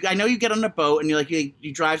get there, like I know you get on a boat and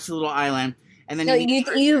you drive to a little island, and then No,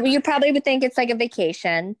 you probably would think it's like a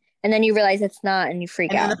vacation, and then you realize it's not, and you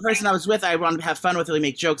freak out. And then the person I was with, I wanted to have fun with, really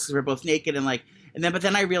make jokes because we're both naked and but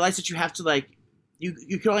then I realized that you have to like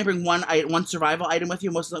you can only bring one survival item with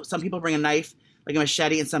you. Some people bring a knife, like a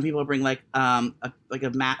machete, and some people bring like a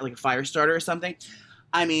fire starter or something.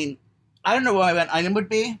 I mean, I don't know what my item would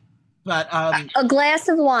be, but a glass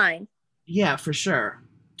of wine. Yeah, for sure.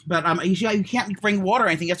 But you can't bring water or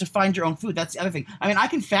anything. You have to find your own food. That's the other thing. I mean, I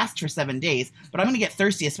can fast for 7 days, but I'm going to get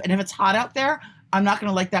thirsty. And if it's hot out there, I'm not going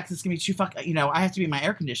to like that because it's going to be too I have to be in my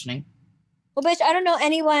air conditioning. Well, bitch, I don't know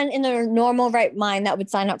anyone in their normal right mind that would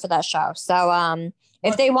sign up for that show. So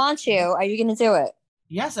if they want you, are you going to do it?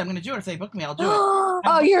 Yes, I'm going to do it. If they book me, I'll do it.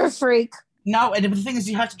 Oh, you're a freak. No, and the thing is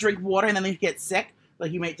you have to drink water and then you get sick.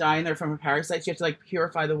 Like you might die in there from a parasite. So you have to like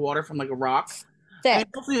purify the water from like a rock. I mean,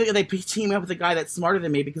 hopefully they team up with a guy that's smarter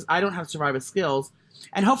than me because I don't have survival skills,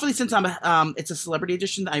 and hopefully since it's a celebrity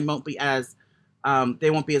edition, I won't be as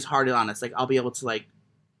they won't be as hard on us. Like I'll be able to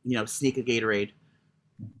sneak a Gatorade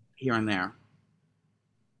here and there.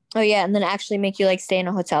 Oh yeah, and then actually make you like stay in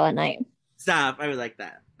a hotel at night. Stop! I would like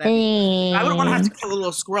that. I wouldn't want to have to kill a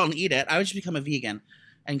little squirrel and eat it. I would just become a vegan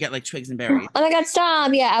and get like twigs and berries. Oh my god,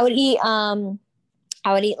 stop! Yeah, I would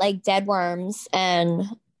eat like dead worms and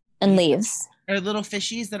leaves. Or little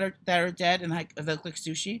fishies that are dead and like look like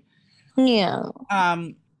sushi. Yeah.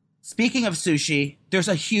 Speaking of sushi, there's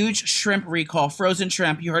a huge shrimp recall. Frozen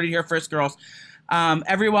shrimp. You heard it here first, girls.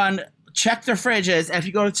 Everyone, check their fridges. If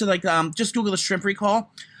you go to just Google the shrimp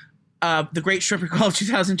recall, the Great Shrimp Recall of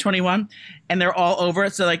 2021, and they're all over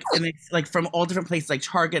it. So and it's from all different places like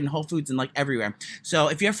Target and Whole Foods and everywhere. So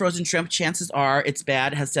if you have frozen shrimp, chances are it's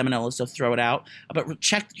bad. It has salmonella, so throw it out. But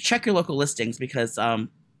check your local listings because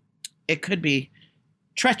it could be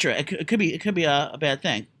treacherous. It could be a bad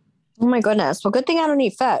thing. Oh my goodness. Well, good thing I don't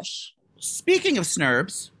eat fish. Speaking of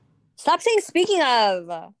snurbs. Stop saying speaking of.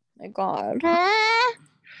 My God.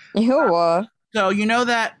 Ew. So you know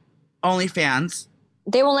that OnlyFans.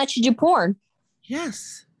 They won't let you do porn.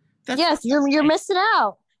 Yes. Yes, you're missing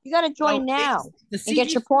out. You got to join now and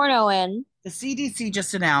get your porno in. The CDC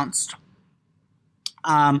just announced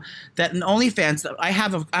that in OnlyFans, I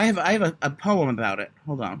have a poem about it.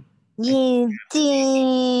 Hold on. You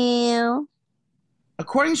do.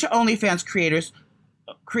 According to OnlyFans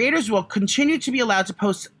creators will continue to be allowed to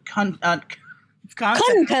post content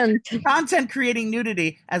creating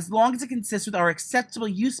nudity as long as it consists with our acceptable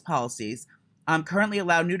use policies. Currently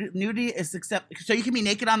allowed nudity is accepted, so you can be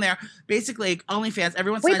naked on there. Basically, OnlyFans,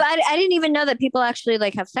 everyone's. Wait, but I didn't even know that people actually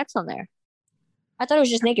have sex on there. I thought it was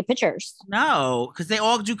just naked pictures. No, because they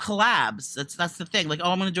all do collabs. That's the thing. I'm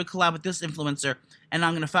going to do a collab with this influencer, and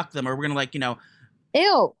I'm going to fuck them, or we're going to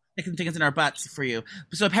Ew. Sticking things in our butts for you.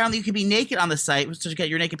 So apparently you can be naked on the site to get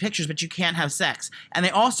your naked pictures, but you can't have sex. And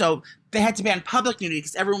they had to ban public nudity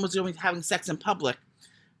because everyone was having sex in public.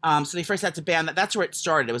 So they first had to ban that. That's where it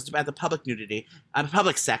started. It was about the public nudity,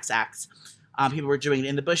 public sex acts. People were doing it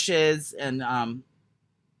in the bushes and,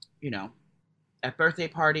 at birthday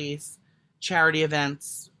parties, charity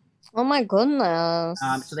events. Oh my goodness.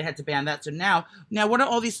 So they had to ban that. So now what are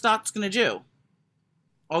all these thoughts going to do?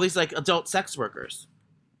 All these adult sex workers.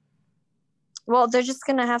 Well, they're just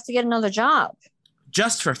going to have to get another job.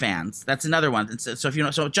 Just for fans. That's another one. So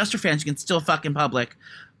if just for fans, you can still fuck in public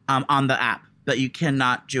on the app, but you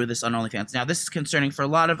cannot do this on OnlyFans. Now, this is concerning for a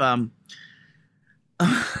lot of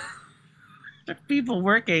people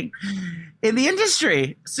working in the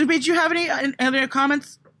industry. Subi, do you have any other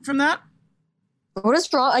comments from that? What is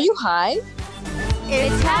wrong? Are you high?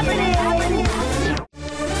 It's happening.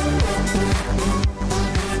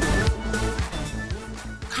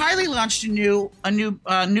 Kylie launched a new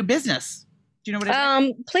business. Do you know what it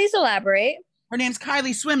is? Please elaborate. Her name's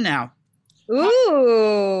Kylie Swim now.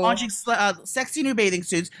 Ooh. Launching sexy new bathing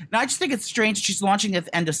suits. Now, I just think it's strange she's launching at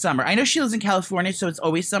the end of summer. I know she lives in California, so it's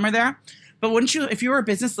always summer there. But wouldn't you, if you were a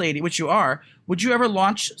business lady, which you are, would you ever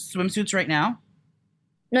launch swimsuits right now?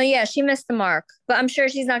 No, yeah, she missed the mark. But I'm sure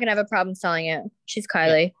she's not going to have a problem selling it. She's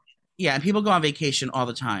Kylie. Yeah, and people go on vacation all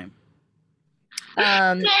the time.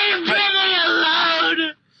 Leave me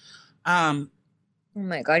alone! Oh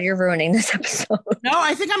my God, you're ruining this episode. No,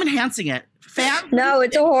 I think I'm enhancing it. No,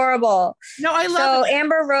 it's horrible. No, I love it.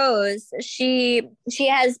 Amber Rose, she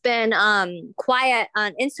has been quiet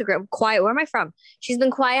on Instagram. Quiet, where am I from? She's been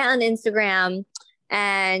quiet on Instagram,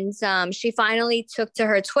 and she finally took to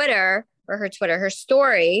her Twitter, her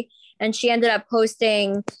story, and she ended up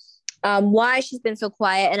posting why she's been so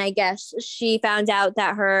quiet. And I guess she found out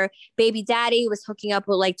that her baby daddy was hooking up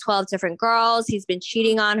with like 12 different girls. He's been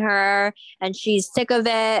cheating on her and she's sick of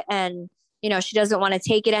it. And, you know, she doesn't want to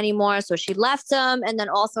take it anymore. So she left him. And then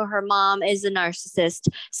also her mom is a narcissist,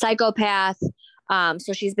 psychopath.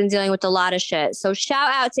 So she's been dealing with a lot of shit. So shout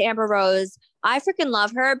out to Amber Rose. I freaking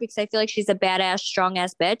love her because I feel like she's a badass, strong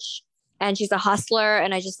ass bitch. And she's a hustler.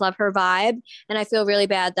 And I just love her vibe. And I feel really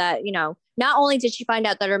bad that, you know, not only did she find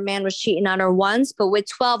out that her man was cheating on her once, but with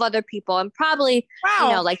 12 other people and probably, you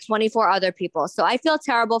know, like 24 other people. So I feel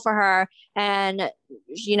terrible for her. And,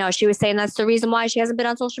 you know, she was saying that's the reason why she hasn't been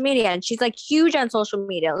on social media. And she's like huge on social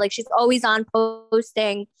media. Like she's always on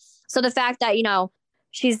posting. So the fact that, you know,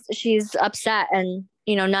 she's upset and,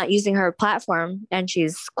 you know, not using her platform and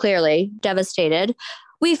she's clearly devastated.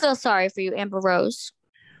 We feel sorry for you, Amber Rose.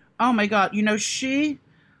 Oh my God. You know, she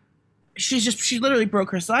literally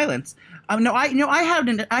broke her silence. No, I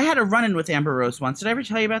had a run-in with Amber Rose once. Did I ever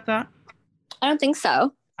tell you about that? I don't think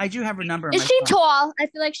so. I do have her number. Is she tall? I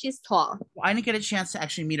feel like she's tall. Well, I didn't get a chance to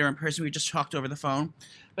actually meet her in person. We just talked over the phone.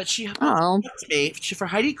 But she me for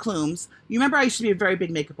Heidi Klum's. You remember I used to be a very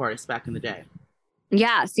big makeup artist back in the day.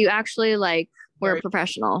 Yes, you actually were a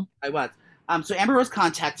professional. I was. So Amber Rose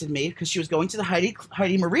contacted me because she was going to the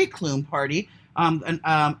Heidi Marie Klum party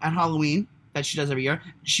at Halloween that she does every year.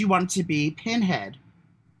 She wanted to be Pinhead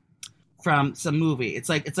from some movie. It's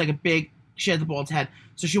like a big. She had the bald head,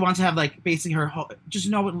 so she wanted to have like basically her whole. Just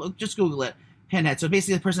Google it, Pinhead. So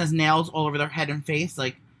basically, the person has nails all over their head and face,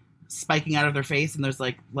 like spiking out of their face, and there's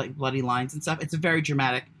like bloody lines and stuff. It's a very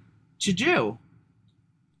dramatic to do.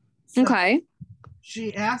 So okay.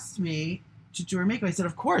 She asked me to do her makeup. I said,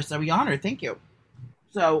 "Of course, I'd be honored. Thank you."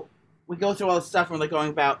 So we go through all this stuff. And we're like going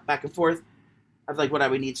about back and forth of like what I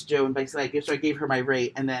would need to do, and basically, I gave her my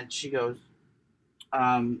rate, and then she goes,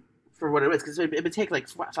 for what it was, because it would take like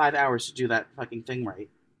 5 hours to do that fucking thing right.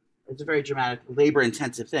 It's a very dramatic,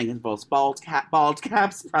 labor-intensive thing. It involves bald caps,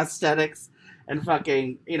 prosthetics, and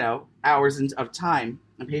fucking, you know, hours of time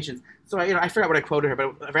and patience. So I forgot what I quoted her,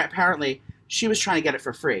 but apparently she was trying to get it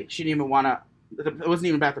for free. She didn't even want to. It wasn't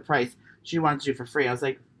even about the price. She wanted to do it for free. I was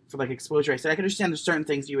like, for like exposure. I said I can understand there's certain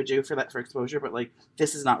things you would do for exposure, but like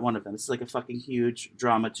this is not one of them. This is like a fucking huge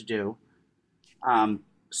drama to do.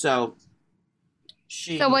 So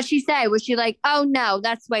what she say? Was she like, oh no,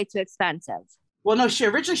 that's way too expensive? Well, no,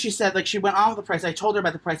 she said like she went on with the price. I told her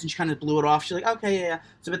about the price and she kind of blew it off. She's like, okay, yeah.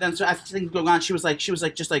 So after things going on, she was like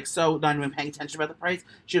just like so not even paying attention about the price.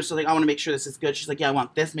 She was so like, I want to make sure this is good. She's like, yeah, I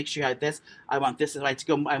want this. Make sure you had this. I want this. And I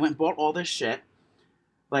went and bought all this shit.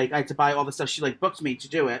 Like I had to buy all the stuff. She like booked me to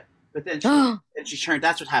do it, but then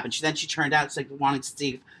that's what happened. She turned out like wanting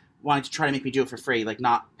to try to make me do it for free, like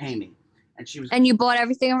not pay me. And she was. And you bought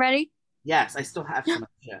everything already? Yes, I still have some of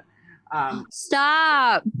the shit.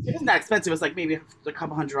 Stop. It wasn't that expensive. It was like maybe a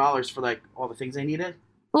couple $100 for like all the things I needed.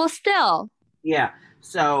 Well, still. Yeah.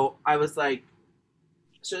 So I was like,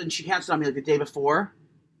 then she canceled on me like the day before.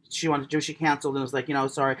 She wanted to do. She canceled and was like,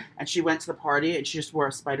 sorry. And she went to the party and she just wore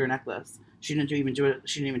a spider necklace. She didn't even do it.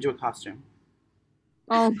 She didn't even do a costume.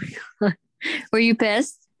 Oh my God. Were you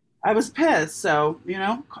pissed? I was pissed. So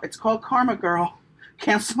it's called karma, girl.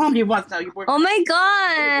 Cancel on me once now. Oh my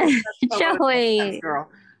God, Joey. Girl.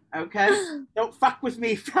 Okay? Don't fuck with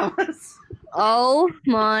me, fellas. Oh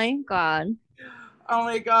my God. Oh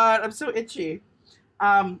my God. I'm so itchy.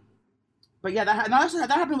 But yeah, that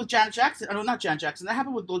happened with Janet Jackson. Oh, no, not Janet Jackson. That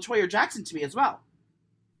happened with LaToya Jackson to me as well.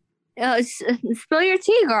 Spill your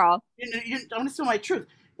tea, girl. You don't spill my truth.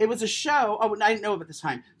 It was a show. Oh, I didn't know it at the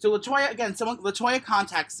time. So LaToya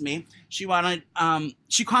contacts me. She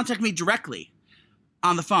contacted me directly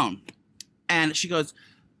on the phone. And she goes,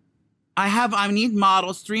 I need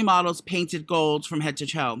models, 3 models painted gold from head to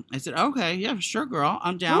toe. I said, okay, yeah, sure, girl.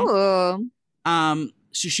 I'm down. Ooh.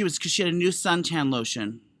 So because she had a new suntan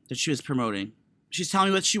lotion that she was promoting. She's telling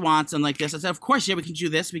me what she wants and like this. I said, of course, yeah, we can do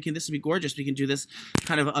this. This would be gorgeous. We can do this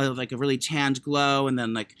kind of like a really tanned glow and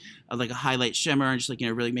then like a highlight shimmer and just like,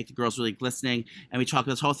 really make the girls really glistening. And we talked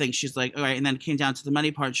about this whole thing. She's like, all right. And then it came down to the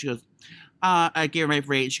money part. She goes, I gave her my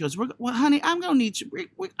rate. She goes, well, honey, I'm going to need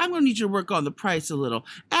you to work on the price a little.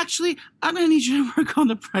 Actually, I'm going to need you to work on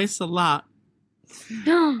the price a lot.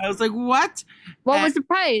 I was like, what? What was the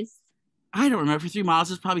price? I don't remember. For 3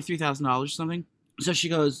 models, it's probably $3,000 or something. So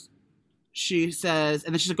she says,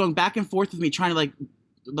 and then she's like going back and forth with me trying to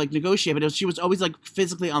like negotiate, but she was always like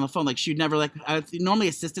physically on the phone. Like she'd never normally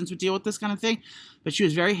assistants would deal with this kind of thing, but she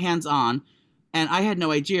was very hands-on and I had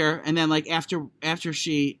no idea. And then like after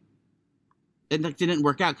it like didn't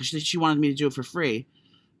work out because she wanted me to do it for free.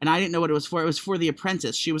 and I didn't know what it was for. It was for The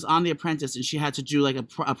Apprentice. She was on The Apprentice, and she had to do like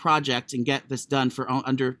a project and get this done for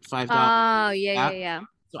under $5. Oh, yeah.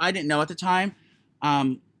 So I didn't know at the time,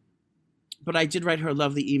 but I did write her a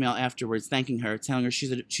lovely email afterwards, thanking her, telling her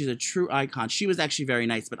she's a true icon. She was actually very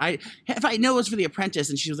nice. But if I know it was for The Apprentice,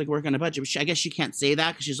 and she was like working on a budget, I guess she can't say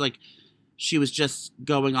that because she was just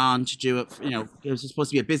going on to do it. It was supposed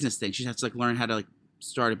to be a business thing. She has to like learn how to like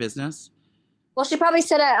start a business. Well, she probably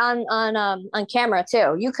said it on camera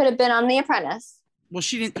too. You could have been on The Apprentice. Well,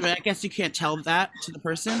 she didn't. I guess you can't tell that to the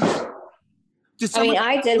person.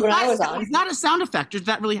 I did when I was on. It's not a sound effect. Did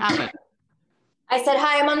that really happen? I said,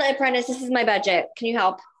 "Hi, I'm on The Apprentice. This is my budget. Can you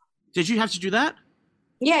help?" Did you have to do that?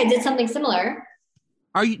 Yeah, I did something similar.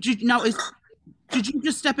 Did you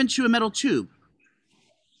just step into a metal tube?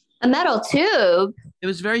 A metal tube? It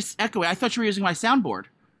was very echoey. I thought you were using my soundboard.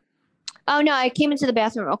 Oh no, I came into the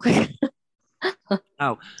bathroom real quick.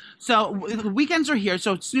 Oh, so the weekends are here.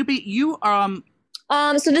 So Snoopy, you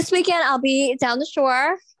So this weekend I'll be down the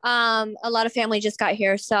shore. A lot of family just got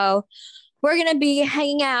here, so we're gonna be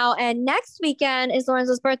hanging out. And next weekend is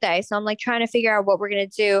Lorenzo's birthday, so I'm like trying to figure out what we're gonna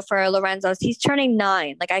do for Lorenzo's. He's turning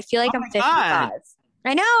 9. Like I feel like I'm 55. God.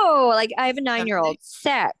 I know. Like I have a 9-year-old.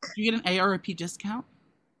 Sick. Do you get an ARP discount?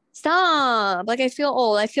 Stop. Like I feel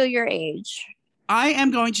old. I feel your age. I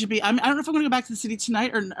am going to be. I don't know if I'm going to go back to the city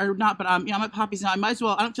tonight or not. But I'm at Poppy's now. I might as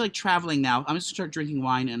well. I don't feel like traveling now. I'm just gonna start drinking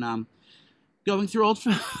wine and going through old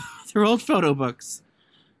photo books.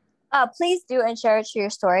 Please do and share it to your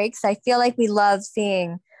story because I feel like we love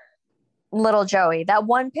seeing little Joey. That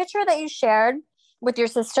one picture that you shared with your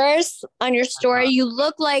sisters on your story, you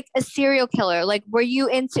look like a serial killer. Like, were you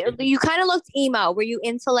into? You kind of looked emo. Were you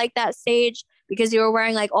into like that stage? Because you were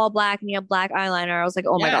wearing like all black and you have black eyeliner. I was like,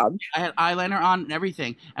 oh my God. I had eyeliner on and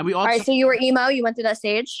everything. And we all right, so you were emo? You went through that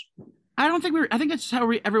stage? I don't think I think that's just how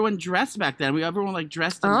everyone dressed back then. Everyone like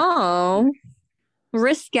dressed. Oh,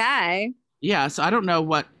 risque. Yeah, so I don't know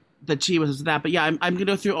what the tea was with that. But yeah, I'm going to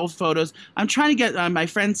go through old photos. I'm trying to get my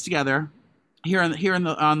friends together here in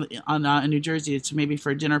New Jersey to maybe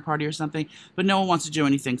for a dinner party or something. But no one wants to do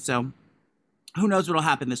anything. So who knows what will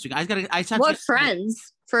happen this week. What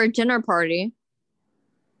friends for a dinner party?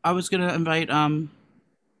 I was gonna invite. I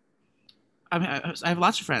have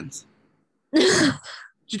lots of friends.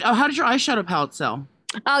 How did your eyeshadow palette sell?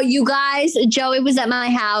 Oh, you guys! Joey was at my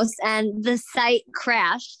house and the site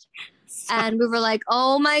crashed, and we were like,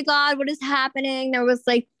 "Oh my God, what is happening?" There was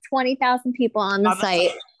like 20,000 people on the site.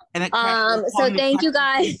 And so thank you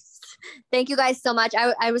guys. Thank you guys so much.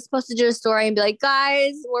 I was supposed to do a story and be like,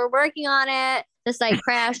 guys, we're working on it. The site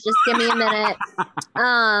crashed. Just give me a minute.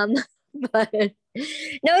 But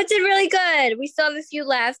no, it did really good. We still have a few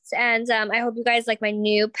left, and I hope you guys like my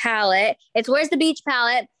new palette. It's Where's the Beach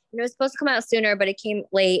palette. It was supposed to come out sooner, but it came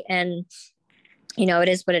late, and it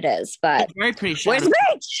is what it is. But it's very pretty. Where's the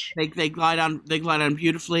beach? They glide on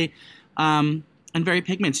beautifully, and very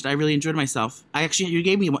pigmented. I really enjoyed myself. You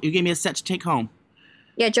gave me a set to take home.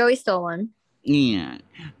 Yeah, Joey stole one. Yeah.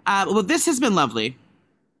 Well, this has been lovely.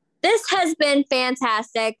 This has been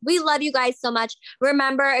fantastic. We love you guys so much.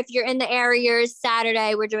 Remember, if you're in the area,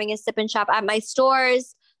 Saturday, we're doing a sip and shop at my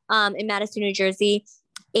stores in Madison, New Jersey,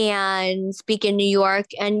 and Speak in New York.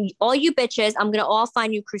 And all you bitches, I'm going to all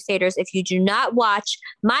find you Crusaders. If you do not watch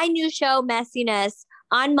my new show, Messiness,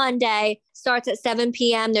 on Monday, starts at 7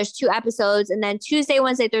 p.m. There's 2 episodes. And then Tuesday,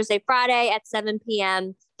 Wednesday, Thursday, Friday at 7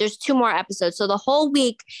 p.m. There's 2 more episodes. So the whole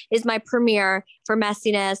week is my premiere for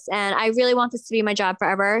Messiness. And I really want this to be my job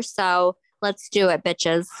forever. So let's do it,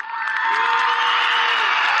 bitches.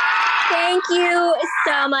 Thank you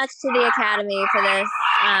so much to the Academy for this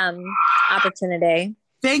opportunity.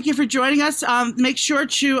 Thank you for joining us. Make sure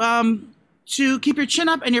to keep your chin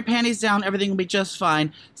up and your panties down. Everything will be just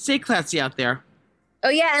fine. Stay classy out there. Oh,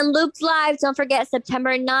 yeah. And Looped Live. Don't forget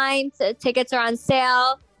September 9th. Tickets are on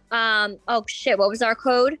sale. Oh shit, what was our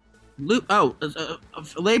code?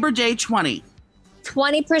 Labor Day 20.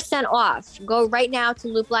 20% off. Go right now to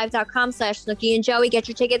looplive.com/Snooki and Joey. Get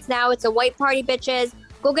your tickets now. It's a white party, bitches.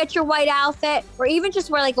 Go get your white outfit or even just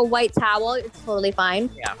wear like a white towel. It's totally fine.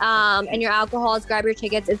 Yeah. And your alcohols, grab your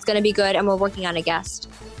tickets. It's going to be good. And we're working on a guest.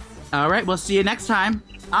 All right. We'll see you next time.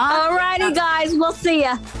 All righty, guys. We'll see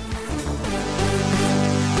ya.